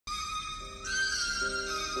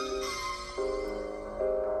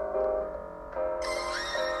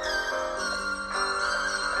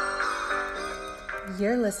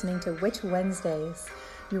You're listening to Witch Wednesdays,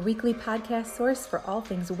 your weekly podcast source for all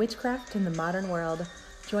things witchcraft in the modern world.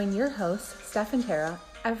 Join your hosts, Steph and Tara,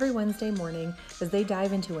 every Wednesday morning as they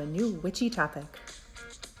dive into a new witchy topic.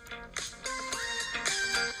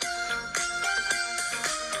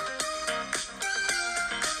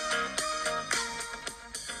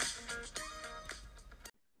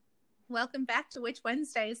 Welcome back to Witch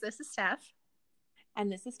Wednesdays. This is Steph.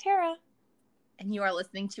 And this is Tara. And you are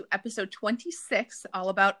listening to episode 26, all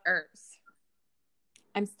about herbs.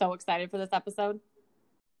 I'm so excited for this episode.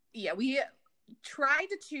 Yeah, we tried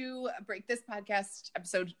to break this podcast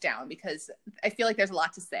episode down because I feel like there's a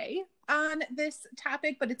lot to say on this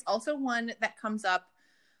topic, but it's also one that comes up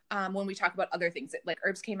when we talk about other things. Like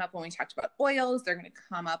herbs came up when we talked about oils. They're going to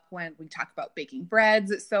come up when we talk about baking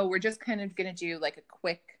breads. So we're just kind of going to do like a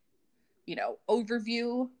quick,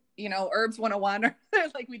 overview, herbs 101, or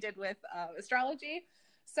like we did with astrology.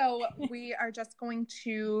 So we are just going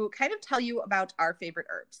to kind of tell you about our favorite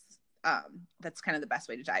herbs. That's kind of the best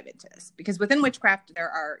way to dive into this, because within witchcraft,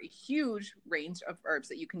 there are a huge range of herbs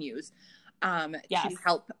that you can use to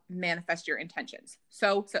help manifest your intentions.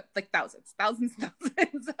 So like thousands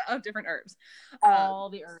of different herbs. All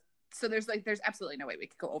the herbs. So there's absolutely no way we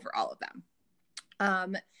could go over all of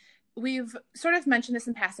them. We've sort of mentioned this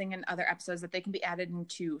in passing in other episodes that they can be added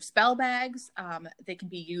into spell bags. They can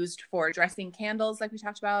be used for dressing candles, like we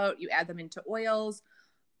talked about. You add them into oils,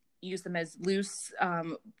 use them as loose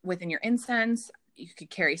within your incense. You could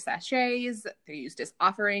carry sachets. They're used as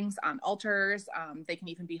offerings on altars. They can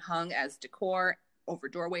even be hung as decor over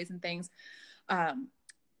doorways and things.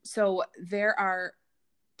 So there are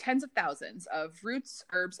tens of thousands of roots,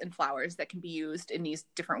 herbs, and flowers that can be used in these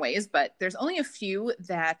different ways, but there's only a few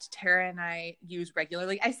that Tara and I use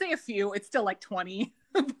regularly. I say a few, it's still like 20,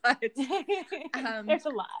 but there's a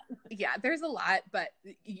lot. Yeah, there's a lot, but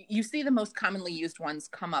you see the most commonly used ones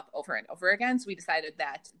come up over and over again. So we decided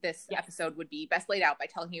that this episode would be best laid out by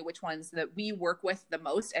telling you which ones that we work with the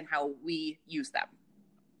most and how we use them.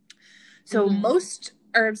 So most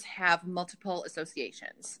herbs have multiple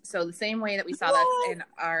associations. So the same way that we saw this in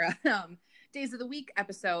our Days of the Week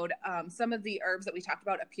episode, some of the herbs that we talked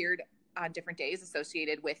about appeared on different days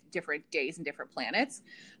associated with different days and different planets.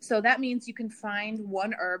 So that means you can find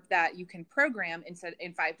one herb that you can program in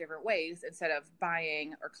 5 different ways instead of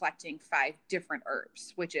buying or collecting 5 different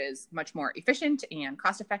herbs, which is much more efficient and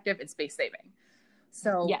cost effective and space saving.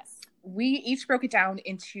 So we each broke it down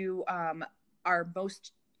into our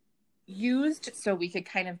most used, so we could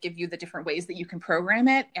kind of give you the different ways that you can program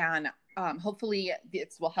it, and hopefully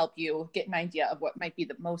this will help you get an idea of what might be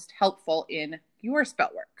the most helpful in your spell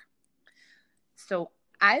work. So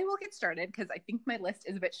I will get started because I think my list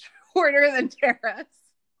is a bit shorter than Tara's.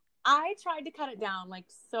 I tried to cut it down like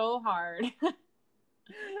so hard.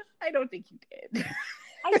 I don't think you did.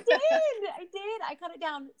 I did. I cut it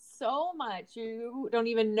down so much. You don't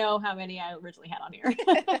even know how many I originally had on here.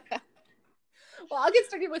 Well, I'll get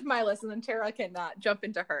started with my list and then Tara can jump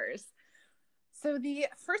into hers. So the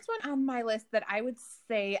first one on my list that I would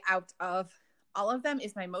say out of all of them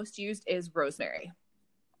is my most used is rosemary.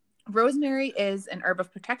 Rosemary is an herb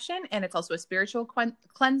of protection, and it's also a spiritual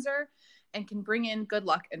cleanser and can bring in good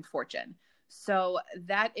luck and fortune. So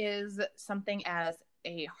that is something as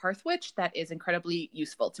a hearth witch that is incredibly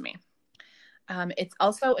useful to me. It's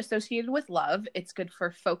also associated with love. It's good for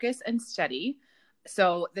focus and study.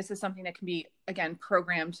 So this is something that can be, again,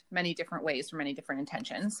 programmed many different ways for many different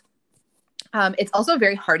intentions. It's also a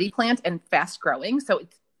very hardy plant and fast growing. So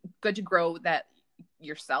it's good to grow that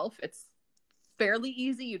yourself. It's fairly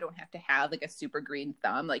easy. You don't have to have like a super green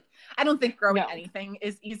thumb. Like, I don't think growing anything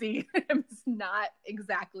is easy. It's not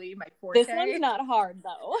exactly my forte. This one's not hard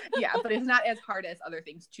though. Yeah, but it's not as hard as other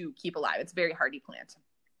things to keep alive. It's a very hardy plant.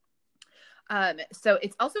 So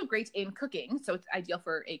it's also great in cooking. So it's ideal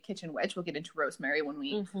for a kitchen witch. We'll get into rosemary when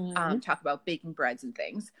we talk about baking breads and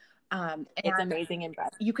things. And it's amazing in bread.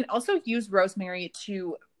 You can also use rosemary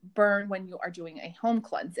to burn when you are doing a home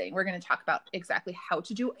cleansing. We're going to talk about exactly how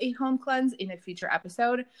to do a home cleanse in a future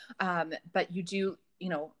episode. But you do,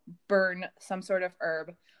 burn some sort of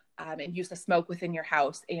herb and use the smoke within your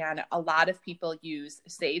house. And a lot of people use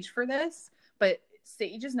sage for this, but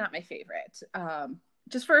sage is not my favorite.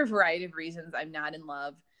 Just for a variety of reasons. I'm not in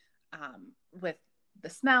love with the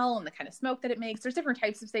smell and the kind of smoke that it makes. There's different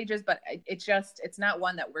types of sages, but it's not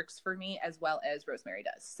one that works for me as well as rosemary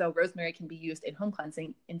does. So rosemary can be used in home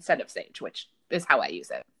cleansing instead of sage, which is how I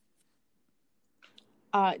use it.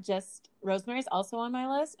 Rosemary is also on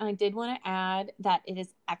my list. And I did want to add that it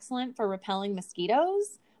is excellent for repelling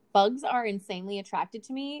mosquitoes. Bugs are insanely attracted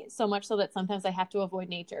to me, so much so that sometimes I have to avoid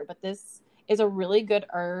nature. But this is a really good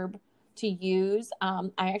herb to use. I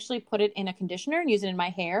actually put it in a conditioner and use it in my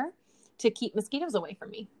hair to keep mosquitoes away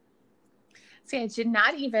from me. See, I did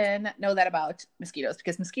not even know that about mosquitoes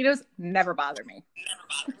because mosquitoes never bother me.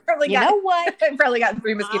 I've probably gotten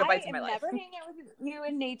 3 mosquito bites in my life. I never hang out with you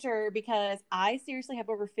in nature because I seriously have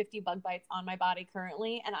over 50 bug bites on my body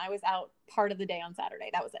currently, and I was out part of the day on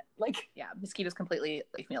Saturday. That was it. Yeah, mosquitoes completely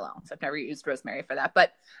leave me alone. So I've never used rosemary for that,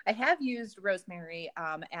 but I have used rosemary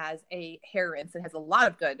as a hair rinse. It has a lot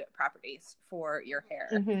of good properties for your hair,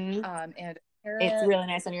 mm-hmm. And Tara, it's really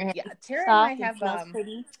nice on your hair. Yeah, Tara and I have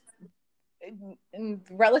pretty.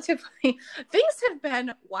 Relatively, things have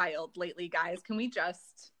been wild lately, guys. Can we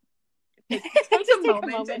just take a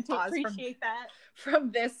moment and pause appreciate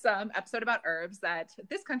from this episode about herbs? That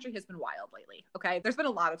this country has been wild lately. Okay, there's been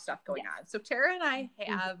a lot of stuff going on. So Tara and I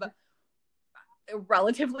have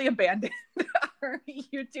relatively abandoned our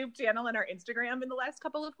YouTube channel and our Instagram in the last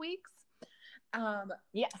couple of weeks. I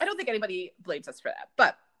don't think anybody blames us for that,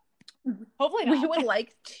 but hopefully not. We would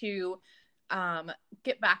like to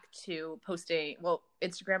get back to posting,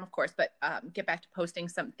 Instagram, of course, but get back to posting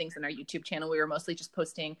some things on our YouTube channel. We were mostly just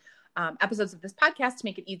posting episodes of this podcast to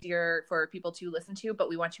make it easier for people to listen to, but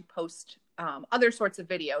we want to post other sorts of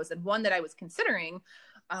videos. And one that I was considering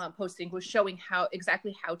posting was showing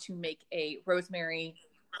exactly how to make a rosemary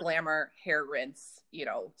glamour hair rinse,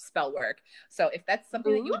 spell work. So if that's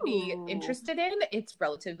something that you would be interested in, it's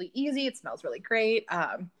relatively easy. It smells really great.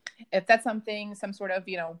 If that's some sort of,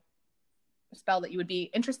 spell that you would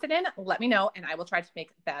be interested in, let me know and I will try to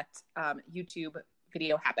make that YouTube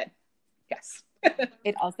video happen. Yes.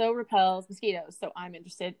 It also repels mosquitoes, so I'm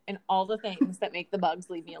interested in all the things that make the bugs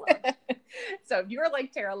leave me alone. So if you're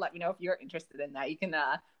like Tara, let me know if you're interested in that. You can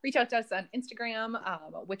reach out to us on Instagram,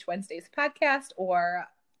 Witch Wednesdays Podcast, or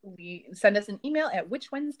send us an email at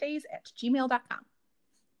witchwednesdays@gmail.com.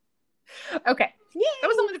 Okay. Yay! That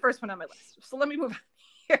was only the first one on my list. So let me move on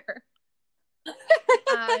here.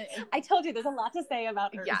 I told you there's a lot to say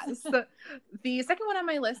about herbs. Yes. The second one on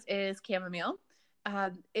my list is chamomile.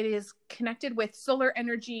 It is connected with solar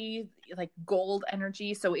energy, like gold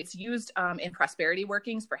energy. So it's used in prosperity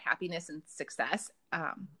workings for happiness and success.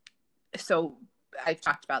 So I've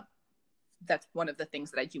talked about that's one of the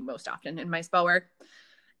things that I do most often in my spell work.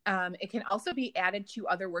 It can also be added to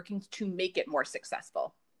other workings to make it more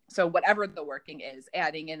successful. So whatever the working is,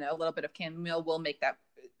 adding in a little bit of chamomile will make that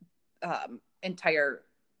entire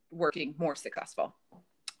working more successful.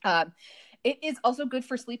 It is also good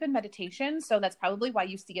for sleep and meditation. So that's probably why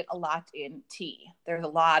you see it a lot in tea. There's a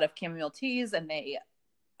lot of chamomile teas and they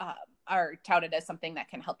are touted as something that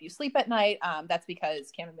can help you sleep at night. That's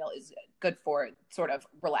because chamomile is good for sort of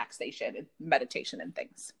relaxation and meditation and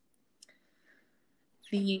things.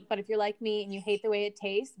 But if you're like me and you hate the way it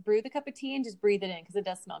tastes, brew the cup of tea and just breathe it in because it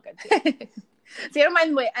does smell good too. See, I don't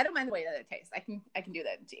mind the way that it tastes. I can do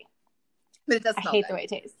that in tea. But it does smell I hate good. the way it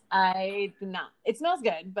tastes. I do not. It smells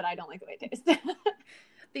good, but I don't like the way it tastes.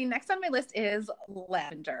 The next on my list is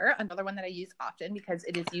lavender, another one that I use often because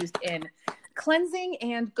it is used in cleansing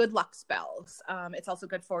and good luck spells. It's also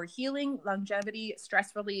good for healing, longevity,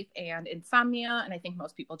 stress relief, and insomnia. And I think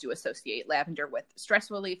most people do associate lavender with stress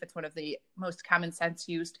relief. It's one of the most common scents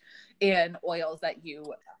used in oils that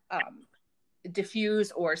you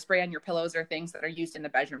diffuse or spray on your pillows or things that are used in the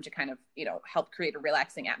bedroom to kind of, help create a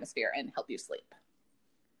relaxing atmosphere and help you sleep.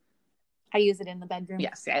 I use it in the bedroom.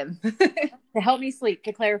 Yes. Yeah. To help me sleep,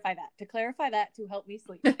 to clarify that, to help me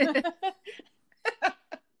sleep. I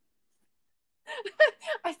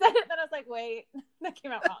said it, then I was like, wait, that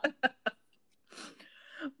came out wrong.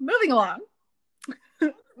 Moving along.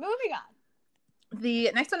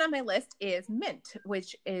 The next one on my list is mint,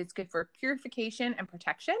 which is good for purification and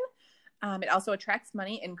protection. It also attracts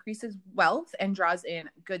money, increases wealth, and draws in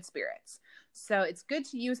good spirits. So it's good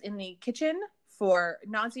to use in the kitchen for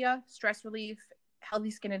nausea, stress relief, healthy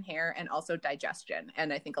skin and hair, and also digestion.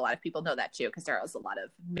 And I think a lot of people know that too because there is a lot of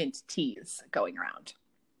mint teas going around.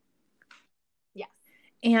 Yes.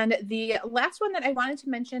 And the last one that I wanted to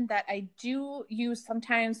mention that I do use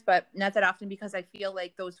sometimes, but not that often because I feel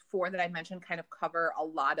like those 4 that I mentioned kind of cover a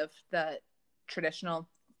lot of the traditional,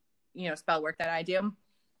 spell work that I do.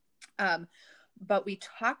 But we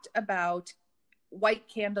talked about white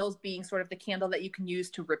candles being sort of the candle that you can use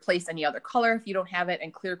to replace any other color if you don't have it,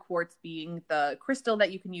 and clear quartz being the crystal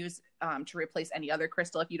that you can use to replace any other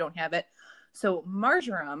crystal if you don't have it. So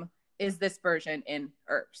marjoram is this version in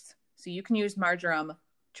herbs. So you can use marjoram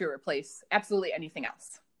to replace absolutely anything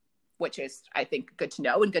else, which is, I think, good to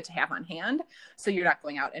know and good to have on hand. So you're not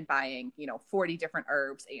going out and buying, 40 different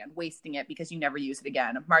herbs and wasting it because you never use it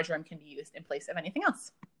again. Marjoram can be used in place of anything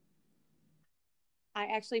else. I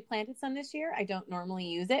actually planted some this year. I don't normally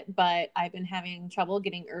use it, but I've been having trouble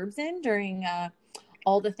getting herbs in during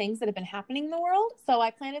all the things that have been happening in the world. So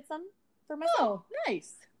I planted some for myself. Oh,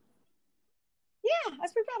 nice. Yeah, I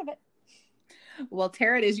was pretty proud of it. Well,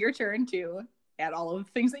 Tara, it is your turn to add all of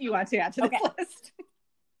the things that you want to add to this list.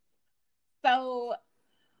 So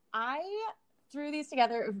I threw these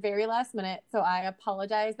together very last minute, so I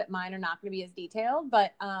apologize that mine are not going to be as detailed,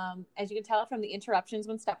 but as you can tell from the interruptions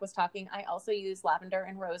when Steph was talking, I also use lavender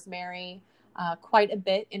and rosemary quite a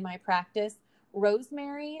bit in my practice.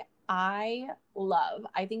 Rosemary, I love.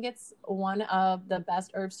 I think it's one of the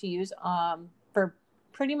best herbs to use for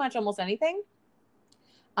pretty much almost anything.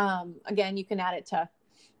 Again, you can add it to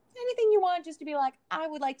anything you want, just to be like, I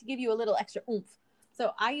would like to give you a little extra oomph.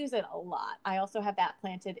 So I use it a lot. I also have that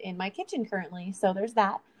planted in my kitchen currently. So there's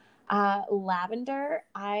that. Lavender,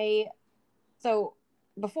 so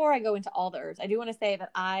before I go into all the herbs, I do want to say that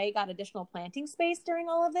I got additional planting space during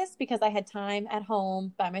all of this because I had time at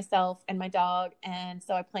home by myself and my dog. And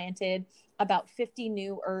so I planted about 50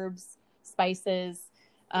 new herbs, spices,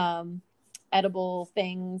 edible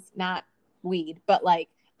things, not weed, but like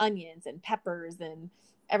onions and peppers and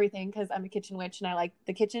everything, because I'm a kitchen witch and I like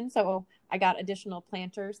the kitchen. So I got additional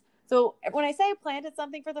planters. So when I say I planted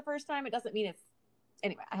something for the first time, it doesn't mean it's,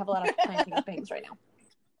 anyway, I have a lot of planting things right now.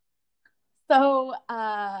 So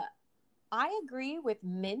I agree with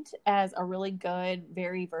mint as a really good,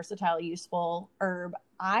 very versatile, useful herb.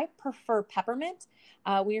 I prefer peppermint.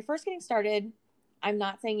 When you're first getting started, I'm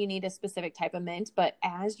not saying you need a specific type of mint, but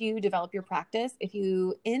as you develop your practice, if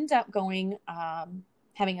you end up going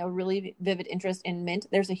having a really vivid interest in mint,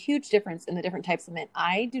 there's a huge difference in the different types of mint.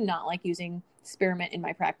 I do not like using spearmint in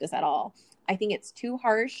my practice at all. I think it's too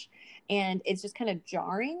harsh and it's just kind of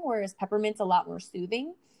jarring, whereas peppermint's a lot more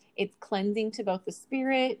soothing. It's cleansing to both the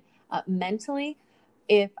spirit, mentally.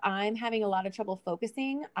 If I'm having a lot of trouble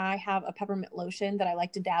focusing, I have a peppermint lotion that I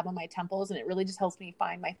like to dab on my temples, and it really just helps me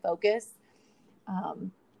find my focus.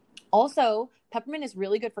 Also, peppermint is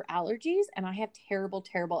really good for allergies, and I have terrible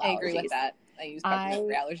allergies. I agree with that. I use peppermint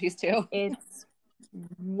for allergies too. It's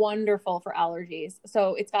wonderful for allergies.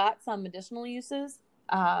 So it's got some medicinal uses,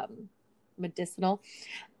 medicinal,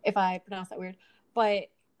 if I pronounce that weird, but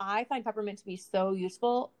I find peppermint to be so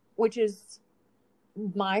useful, which is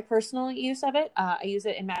my personal use of it. I use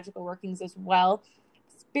it in magical workings as well.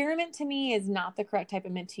 Spearmint to me is not the correct type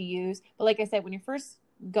of mint to use. But like I said, when you're first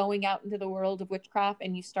going out into the world of witchcraft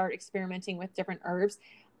and you start experimenting with different herbs,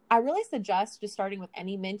 I really suggest just starting with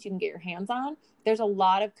any mint you can get your hands on. There's a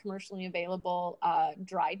lot of commercially available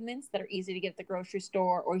dried mints that are easy to get at the grocery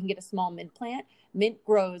store, or you can get a small mint plant. Mint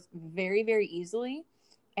grows very, very easily,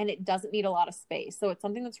 and it doesn't need a lot of space. So it's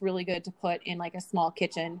something that's really good to put in like a small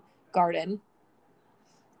kitchen garden.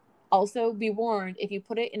 Also, be warned, if you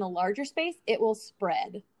put it in a larger space, it will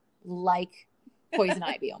spread like poison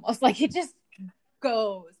ivy almost. Like it just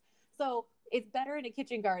goes. So it's better in a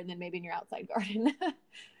kitchen garden than maybe in your outside garden.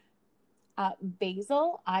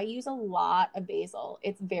 Basil, I use a lot of basil.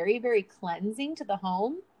 It's very, very cleansing to the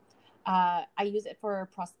home. I use it for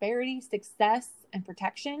prosperity, success, and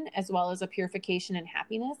protection, as well as a purification and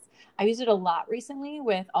happiness. I used it a lot recently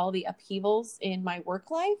with all the upheavals in my work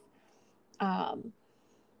life.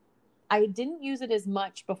 I didn't use it as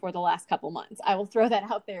much before the last couple months. I will throw that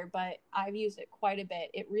out there, but I've used it quite a bit.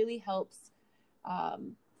 It really helps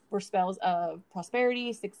for spells of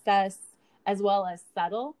prosperity, success, as well as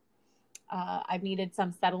settle. I've needed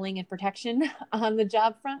some settling and protection on the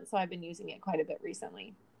job front, so I've been using it quite a bit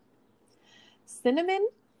recently. Cinnamon,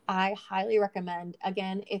 I highly recommend.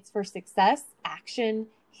 Again, it's for success, action,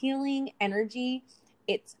 healing, energy.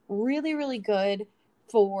 It's really, really good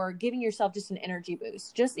for giving yourself just an energy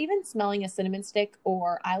boost. Just even smelling a cinnamon stick,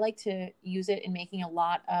 or I like to use it in making a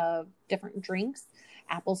lot of different drinks,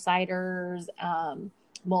 apple ciders,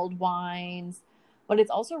 mulled wines. But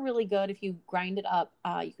it's also really good if you grind it up.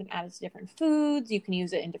 You can add it to different foods. You can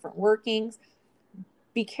use it in different workings.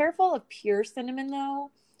 Be careful of pure cinnamon,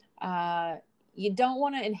 though. You don't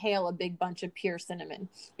want to inhale a big bunch of pure cinnamon.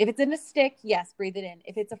 If it's in a stick, yes, breathe it in.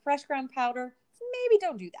 If it's a fresh ground powder, maybe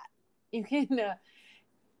don't do that. You can,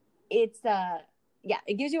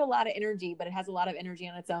 it gives you a lot of energy, but it has a lot of energy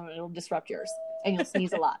on its own. It'll disrupt yours, and you'll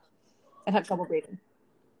sneeze a lot and have trouble breathing.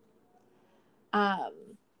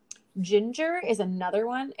 Ginger is another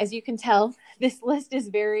one. As you can tell, this list is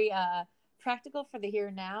very practical for the here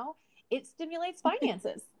and now. It stimulates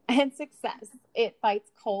finances and success. It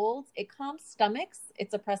fights colds. It calms stomachs.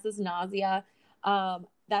 It suppresses nausea.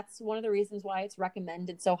 That's one of the reasons why it's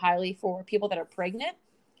recommended so highly for people that are pregnant.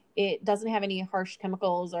 It doesn't have any harsh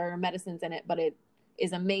chemicals or medicines in it, but it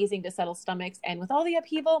is amazing to settle stomachs. And with all the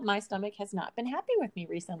upheaval, my stomach has not been happy with me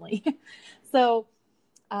recently. So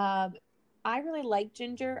I really like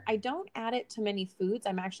ginger. I don't add it to many foods.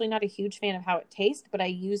 I'm actually not a huge fan of how it tastes, but I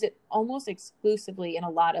use it almost exclusively in a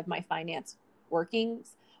lot of my finance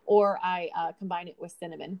workings, or I combine it with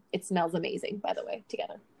cinnamon. It smells amazing, by the way,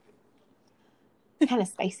 together. Kind of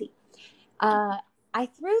spicy. I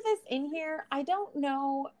threw this in here. I don't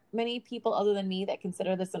know many people other than me that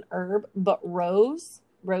consider this an herb, but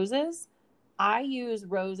roses. I use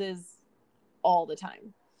roses all the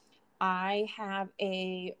time. I have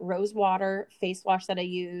a rose water face wash that I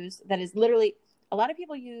use that is literally, a lot of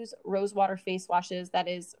people use rose water face washes that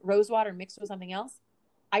is rose water mixed with something else.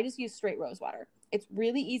 I just use straight rose water. It's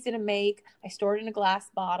really easy to make. I store it in a glass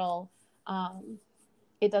bottle.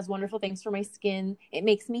 It does wonderful things for my skin. It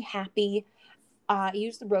makes me happy. I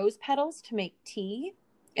use the rose petals to make tea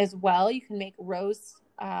as well. You can make rose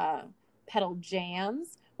petal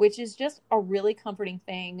jams, which is just a really comforting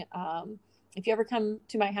thing. If you ever come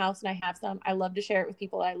to my house and I have some, I love to share it with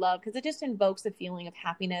people that I love because it just invokes a feeling of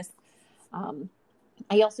happiness.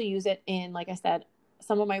 I also use it in, like I said,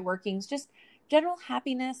 some of my workings, just general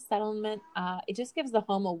happiness, settlement. It just gives the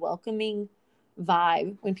home a welcoming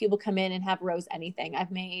vibe when people come in and have rose anything.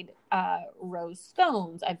 I've made rose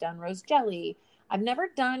scones. I've done rose jelly. I've never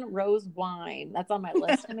done rose wine. That's on my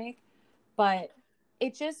list to make. But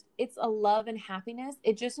it's a love and happiness.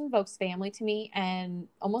 It just invokes family to me. And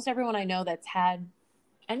almost everyone I know that's had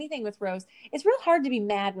anything with rose, it's real hard to be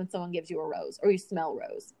mad when someone gives you a rose or you smell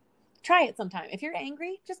rose. Try it sometime. If you're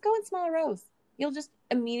angry, just go and smell a rose. You'll just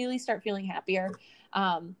immediately start feeling happier.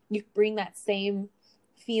 You bring that same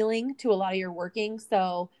feeling to a lot of your working.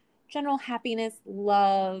 So general happiness,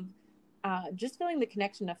 love, just feeling the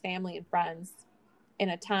connection of family and friends in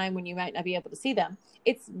a time when you might not be able to see them.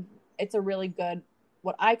 It's a really good,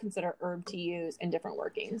 what I consider herb to use in different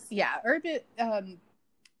workings. Yeah, herb,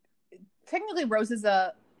 technically rose is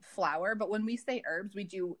a flower, but when we say herbs, we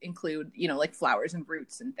do include, like flowers and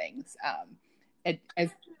roots and things. As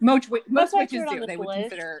most witches do, they would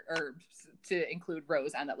consider herbs to include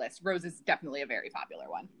rose on that list. Rose is definitely a very popular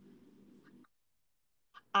one.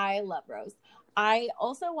 I love rose. I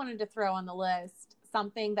also wanted to throw on the list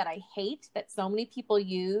something that I hate that so many people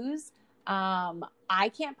use. I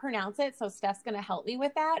can't pronounce it, so Steph's going to help me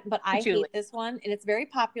with that, but patchouli. I hate this one, and it's very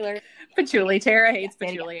popular. Patchouli. Tara hates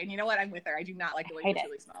patchouli, and you know what? I'm with her. I do not like the way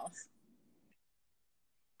patchouli smells.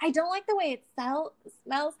 I don't like the way it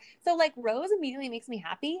smells. So like rose immediately makes me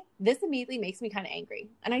happy. This immediately makes me kind of angry.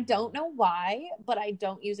 And I don't know why, but I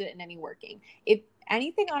don't use it in any working. If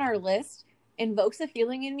anything on our list invokes a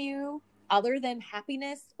feeling in you other than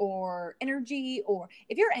happiness or energy, or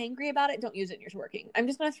if you're angry about it, don't use it in your working. I'm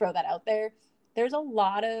just going to throw that out there. There's a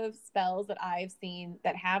lot of spells that I've seen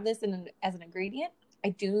that have this as an ingredient. I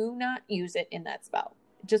do not use it in that spell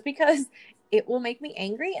just because it will make me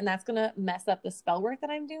angry, and that's going to mess up the spell work that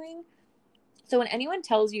I'm doing. So when anyone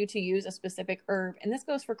tells you to use a specific herb, and this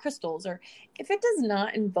goes for crystals, or if it does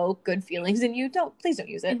not invoke good feelings in you, please don't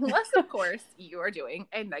use it. Unless, of course, you are doing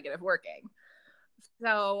a negative working.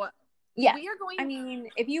 So yeah, we are going.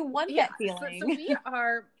 If you want that feeling, so we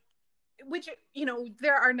are. Which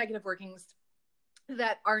there are negative workings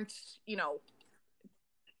that aren't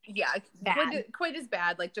quite as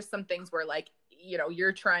bad. Like just some things where like.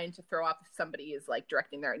 You're trying to throw off if somebody is like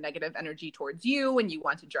directing their negative energy towards you and you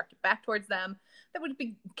want to direct it back towards them. That would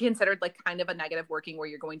be considered like kind of a negative working where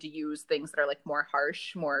you're going to use things that are like more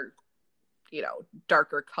harsh, more,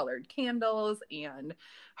 darker colored candles and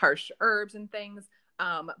harsh herbs and things.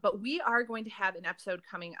 But we are going to have an episode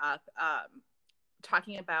coming up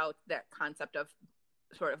talking about that concept of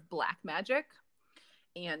sort of black magic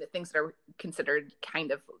and things that are considered kind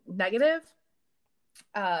of negative.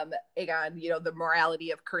 Again, the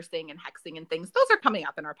morality of cursing and hexing and things, those are coming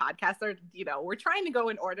up in our podcast. We're trying to go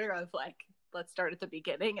in order of like, let's start at the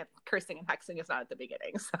beginning, and cursing and hexing is not at the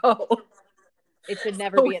beginning. So it should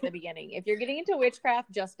never be at the beginning. If you're getting into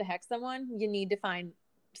witchcraft just to hex someone, you need to find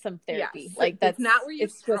some therapy. Yes. Like that's not where you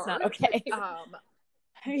it's just not okay.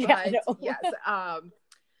 Yes.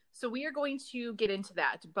 So we are going to get into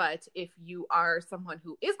that. But if you are someone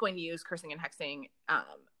who is going to use cursing and hexing,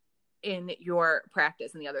 in your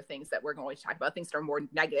practice and the other things that we're going to talk about, things that are more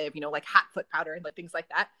negative, like hot foot powder and like things like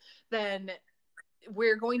that, then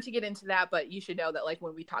we're going to get into that. But you should know that like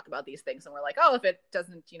when we talk about these things and we're like, oh, if it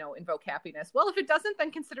doesn't, invoke happiness, well, if it doesn't, then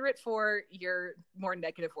consider it for your more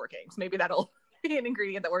negative workings. Maybe that'll be an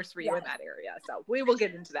ingredient that works for you in that area. So we will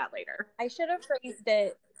get into that later. I should have phrased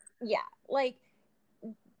it. Yeah. Like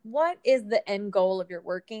what is the end goal of your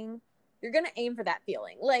working? You're going to aim for that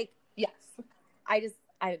feeling. Like, yes,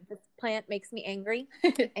 This plant makes me angry.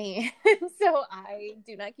 And so I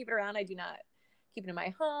do not keep it around. I do not keep it in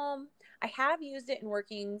my home. I have used it in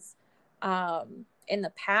workings in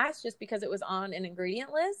the past just because it was on an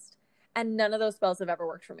ingredient list, and none of those spells have ever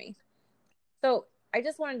worked for me. So I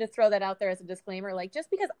just wanted to throw that out there as a disclaimer. Like,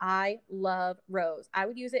 just because I love rose, I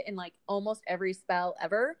would use it in like almost every spell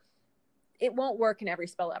ever. It won't work in every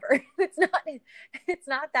spell ever. It's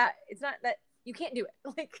not that you can't do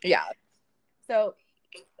it. Like, yeah. So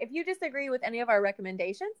if you disagree with any of our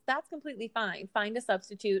recommendations, that's completely fine. Find a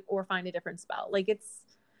substitute or find a different spell. Like, it's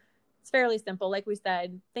fairly simple. Like we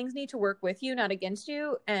said, things need to work with you, not against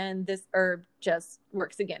you. And this herb just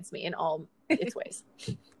works against me in all its ways.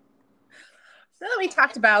 So then we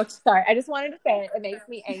talked about. Sorry, I just wanted to say it makes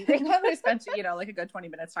me angry. We spent, like a good 20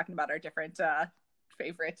 minutes talking about our different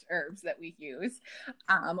favorite herbs that we use.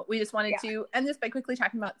 We just wanted to end this by quickly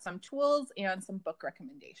talking about some tools and some book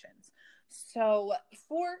recommendations. So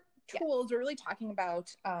for tools, we're really talking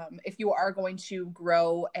about if you are going to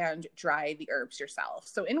grow and dry the herbs yourself.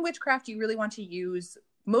 So in witchcraft, you really want to use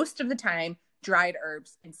most of the time dried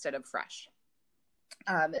herbs instead of fresh.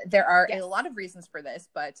 There are a lot of reasons for this,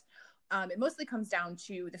 but it mostly comes down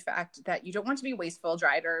to the fact that you don't want to be wasteful.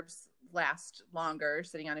 Dried herbs last longer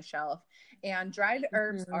sitting on a shelf, and dried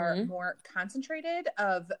herbs are more concentrated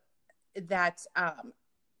of that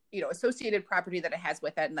associated property that it has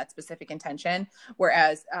with it and that specific intention,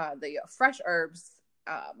 whereas the fresh herbs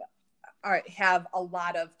have a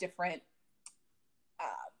lot of different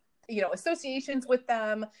associations with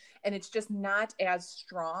them, and it's just not as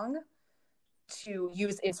strong to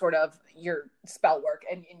use in sort of your spell work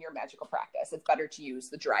and in your magical practice. It's better to use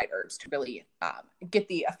the dried herbs to really get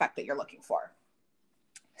the effect that you're looking for.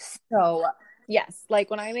 So yes, like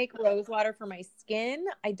when I make rose water for my skin,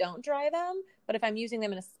 I don't dry them, but if I'm using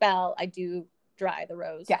them in a spell, I do dry the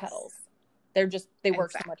rose petals. They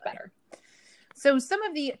work so much better. So some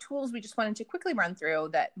of the tools we just wanted to quickly run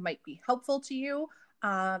through that might be helpful to you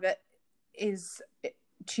is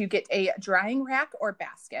to get a drying rack or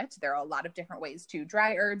basket. There are a lot of different ways to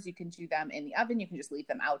dry herbs. You can do them in the oven. You can just leave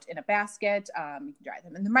them out in a basket. You can dry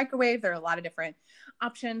them in the microwave. There are a lot of different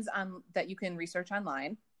options that you can research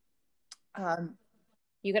online.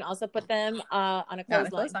 You can also put them on a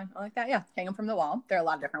clothesline. I like that. Yeah. Hang them from the wall. There are a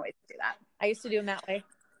lot of different ways to do that. I used to do them that way.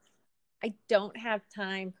 I don't have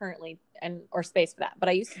time currently or space for that, but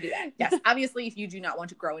I used to do that. Yes. Obviously, if you do not want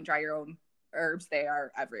to grow and dry your own herbs, they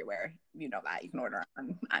are everywhere. You know that. You can order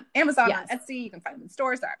on Amazon, on Etsy. You can find them in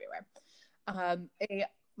stores. They're everywhere. A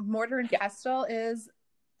mortar and pestle is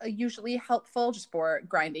usually helpful just for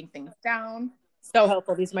grinding things down. So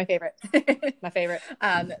helpful. These are my favorite. My favorite.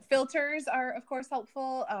 Filters are, of course,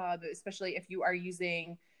 helpful, especially if you are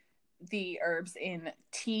using the herbs in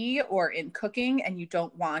tea or in cooking and you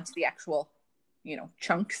don't want the actual,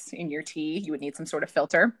 chunks in your tea. You would need some sort of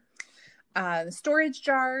filter. Storage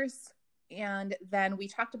jars. And then we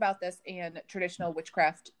talked about this in traditional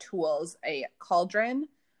witchcraft tools, a cauldron,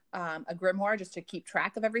 a grimoire, just to keep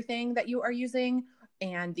track of everything that you are using,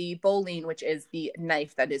 and the bowline, which is the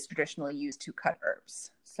knife that is traditionally used to cut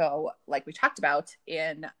herbs. So like we talked about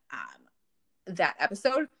in that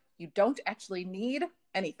episode, you don't actually need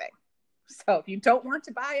anything. So if you don't want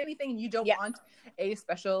to buy anything and you don't want a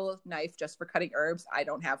special knife just for cutting herbs, I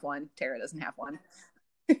don't have one. Tara doesn't have one.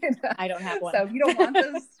 I don't have one. So if you don't want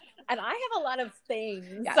those. And I have a lot of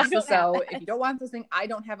things. Yeah, so if you don't want those things, I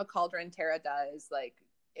don't have a cauldron. Tara does. Like,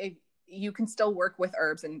 if you can still work with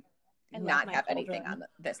herbs and not have anything on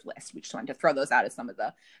this list. We just wanted to throw those out as some of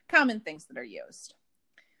the common things that are used.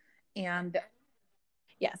 And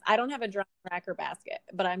yes, I don't have a dry rack or basket,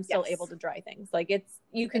 but I'm still able to dry things. Like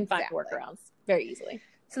you can find workarounds very easily.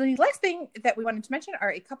 So the last thing that we wanted to mention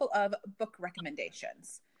are a couple of book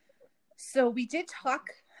recommendations. So we did talk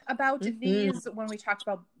about these when we talked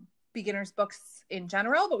about beginners books in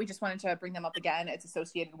general, but we just wanted to bring them up again. It's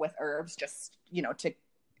associated with herbs, just, to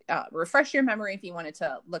refresh your memory if you wanted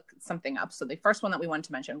to look something up. So the first one that we wanted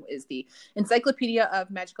to mention is the Encyclopedia of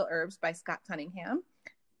Magical Herbs by Scott Cunningham.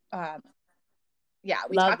 We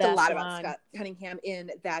talked a lot about Scott Cunningham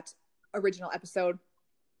in that original episode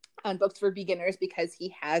on Books for Beginners, because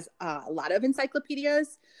he has a lot of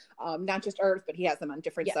encyclopedias, not just herbs, but he has them on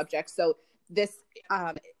different subjects. So this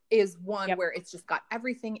is one where it's just got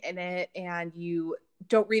everything in it, and you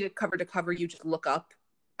don't read it cover to cover. You just look up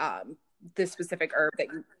the specific herb that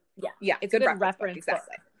you. It's a good reference book.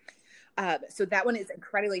 Exactly. So that one is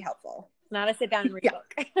incredibly helpful. Not a sit down and read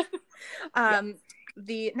book.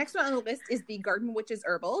 The next one on the list is The Garden Witch's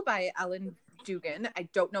Herbal by Ellen Dugan. I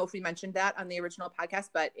don't know if we mentioned that on the original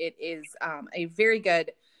podcast, but it is a very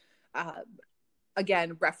good,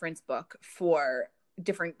 again, reference book for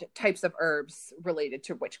different types of herbs related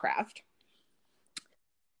to witchcraft.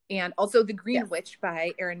 And also The Green Witch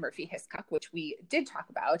by Erin Murphy Hiscock, which we did talk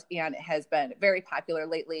about, and it has been very popular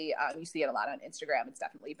lately. You see it a lot on Instagram. It's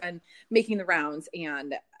definitely been making the rounds,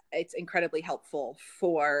 and it's incredibly helpful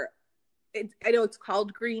for it. I know it's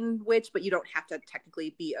called Green Witch, but you don't have to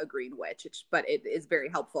technically be a green witch, but it is very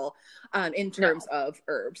helpful in terms of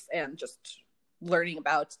herbs and just learning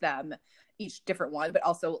about them, each different one, but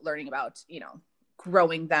also learning about,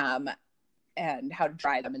 growing them and how to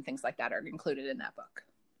dry them and things like that are included in that book.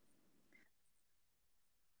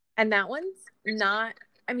 And that one's not,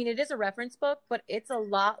 it is a reference book, but it's a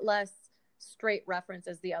lot less straight reference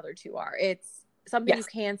as the other two are. It's something you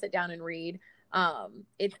can sit down and read.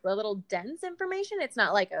 It's a little dense information. It's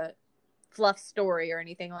not like a fluff story or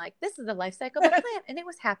anything like this is the life cycle of a plant and it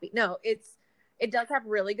was happy. No, it does have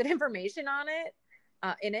really good information on it,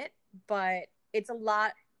 in it, but it's a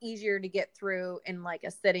lot easier to get through in like a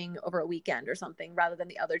sitting over a weekend or something rather than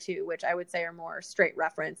the other two, which I would say are more straight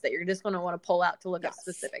reference that you're just going to want to pull out to look up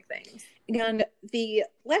specific things. And the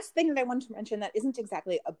last thing that I wanted to mention that isn't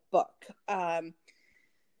exactly a book. A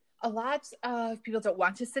lot of people don't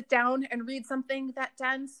want to sit down and read something that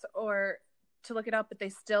dense or to look it up, but they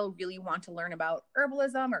still really want to learn about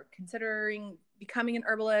herbalism or considering becoming an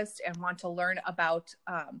herbalist and want to learn about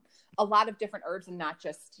a lot of different herbs and not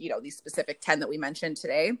just, these specific 10 that we mentioned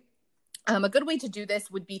today. A good way to do this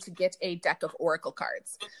would be to get a deck of oracle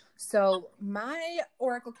cards. So my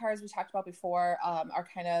oracle cards we talked about before are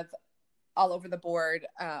kind of all over the board.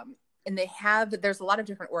 And there's a lot of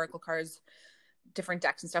different oracle cards, different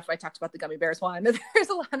decks and stuff. I talked about the gummy bears one. There's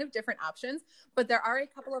a lot of different options, but there are a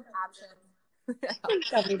couple of options.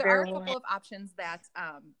 There are a couple of options that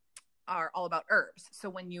are all about herbs. So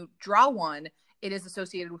when you draw one, it is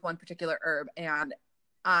associated with one particular herb, and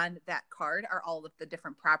on that card are all of the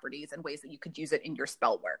different properties and ways that you could use it in your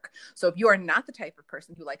spell work. So if you are not the type of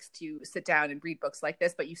person who likes to sit down and read books like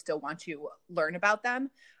this, but you still want to learn about them,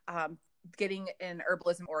 getting an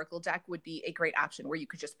herbalism oracle deck would be a great option where you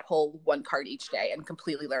could just pull one card each day and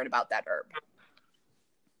completely learn about that herb.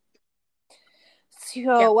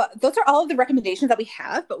 So those are all of the recommendations that we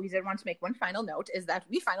have, but we did want to make one final note is that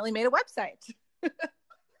we finally made a website.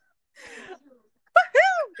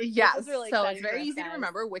 Yes. Really so it's very easy to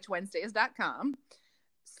remember, witchwednesdays.com.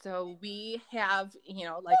 So we have,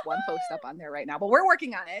 like one post up on there right now, but we're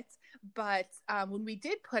working on it. But when we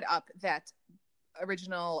did put up that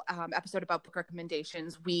original episode about book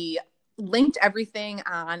recommendations, we linked everything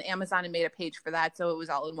on Amazon and made a page for that. So it was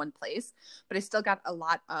all in one place, but I still got a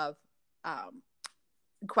lot of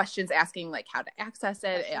questions asking like how to access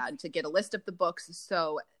it and to get a list of the books.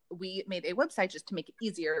 So we made a website just to make it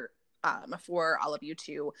easier for all of you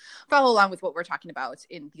to follow along with what we're talking about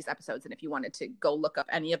in these episodes. And if you wanted to go look up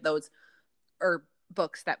any of those herb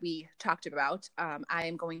books that we talked about, I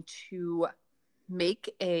am going to make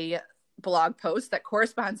a blog post that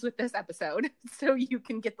corresponds with this episode so you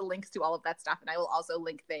can get the links to all of that stuff. And I will also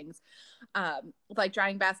link things like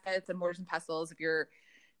drying baskets and mortars and pestles if you're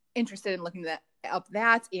interested in looking up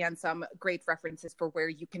that, and some great references for where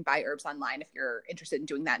you can buy herbs online if you're interested in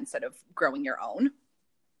doing that instead of growing your own.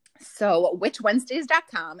 So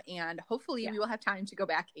witchwednesdays.com, and hopefully we will have time to go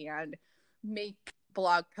back and make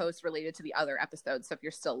blog posts related to the other episodes. So if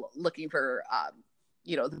you're still looking for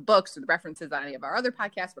the books or the references on any of our other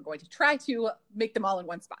podcasts, we're going to try to make them all in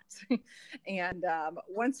one spot. And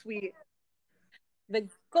the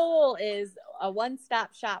goal is a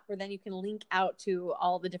one-stop shop where then you can link out to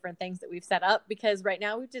all the different things that we've set up, because right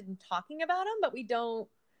now we've been talking about them, but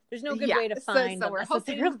there's no good way to find them. So we're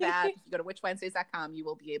hoping that if you go to witchwednesdays.com, you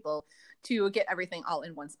will be able to get everything all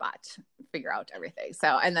in one spot, figure out everything.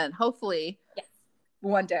 So, and then hopefully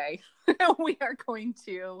one day we are going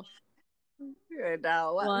to get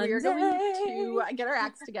our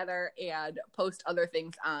acts together and post other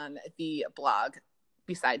things on the blog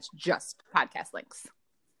besides just podcast links.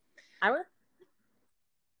 I would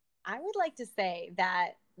like to say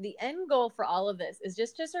that the end goal for all of this is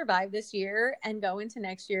just to survive this year and go into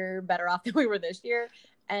next year better off than we were this year.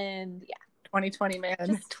 And 2020, man,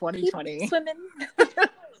 just 2020. Keep swimming.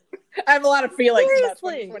 I have a lot of feelings about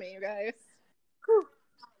 2020, you guys. Whew.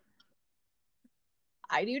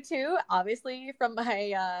 I do too. Obviously, from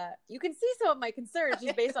my, you can see some of my concerns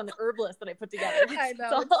just based on the herb list that I put together. I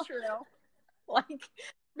know, it's true. Like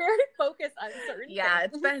very focused on certain things.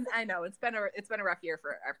 It's been a rough year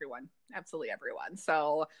for everyone. Absolutely everyone.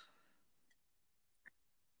 So,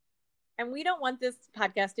 and we don't want this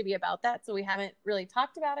podcast to be about that, so we haven't really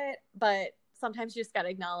talked about it, but sometimes you just got to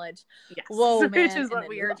acknowledge, yes, whoa, man, which is what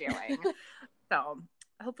we are doing. So,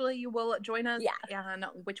 hopefully you will join us Yeah. on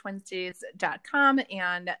witchwednesdays.com,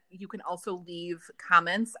 and you can also leave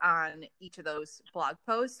comments on each of those blog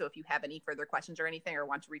posts. So if you have any further questions or anything, or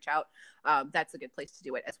want to reach out, that's a good place to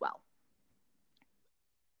do it as well.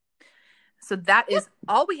 So that is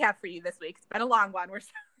all we have for you this week. It's been a long one. We're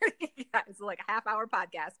sorry. Yeah, it's like a half-hour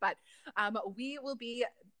podcast, but we will be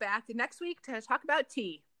back next week to talk about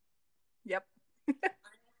tea. Yep.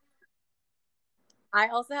 I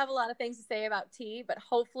also have a lot of things to say about tea, but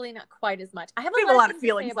hopefully not quite as much. I have a lot of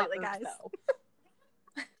feelings lately, guys.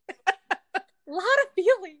 A lot of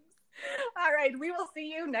feelings. All right. We will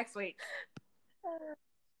see you next week.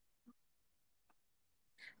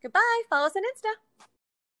 Goodbye. Follow us on Insta.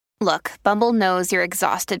 Look, Bumble knows you're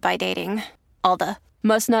exhausted by dating. All the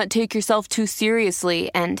must not take yourself too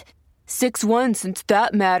seriously and 6'1" since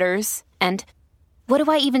that matters. And what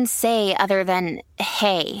do I even say other than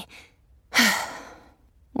hey?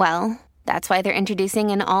 Well, that's why they're introducing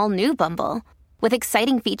an all-new Bumble, with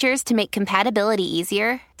exciting features to make compatibility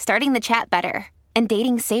easier, starting the chat better, and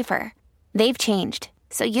dating safer. They've changed,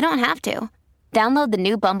 so you don't have to. Download the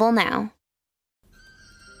new Bumble now.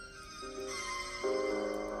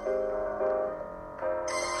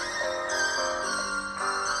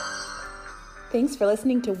 Thanks for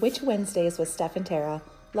listening to Witch Wednesdays with Steph and Tara.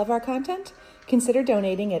 Love our content? Consider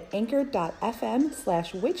donating at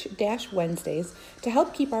anchor.fm/witch-wednesdays to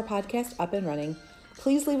help keep our podcast up and running.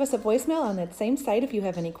 Please leave us a voicemail on that same site if you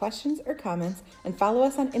have any questions or comments, and follow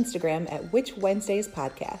us on Instagram at Witch Wednesdays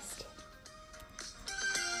Podcast.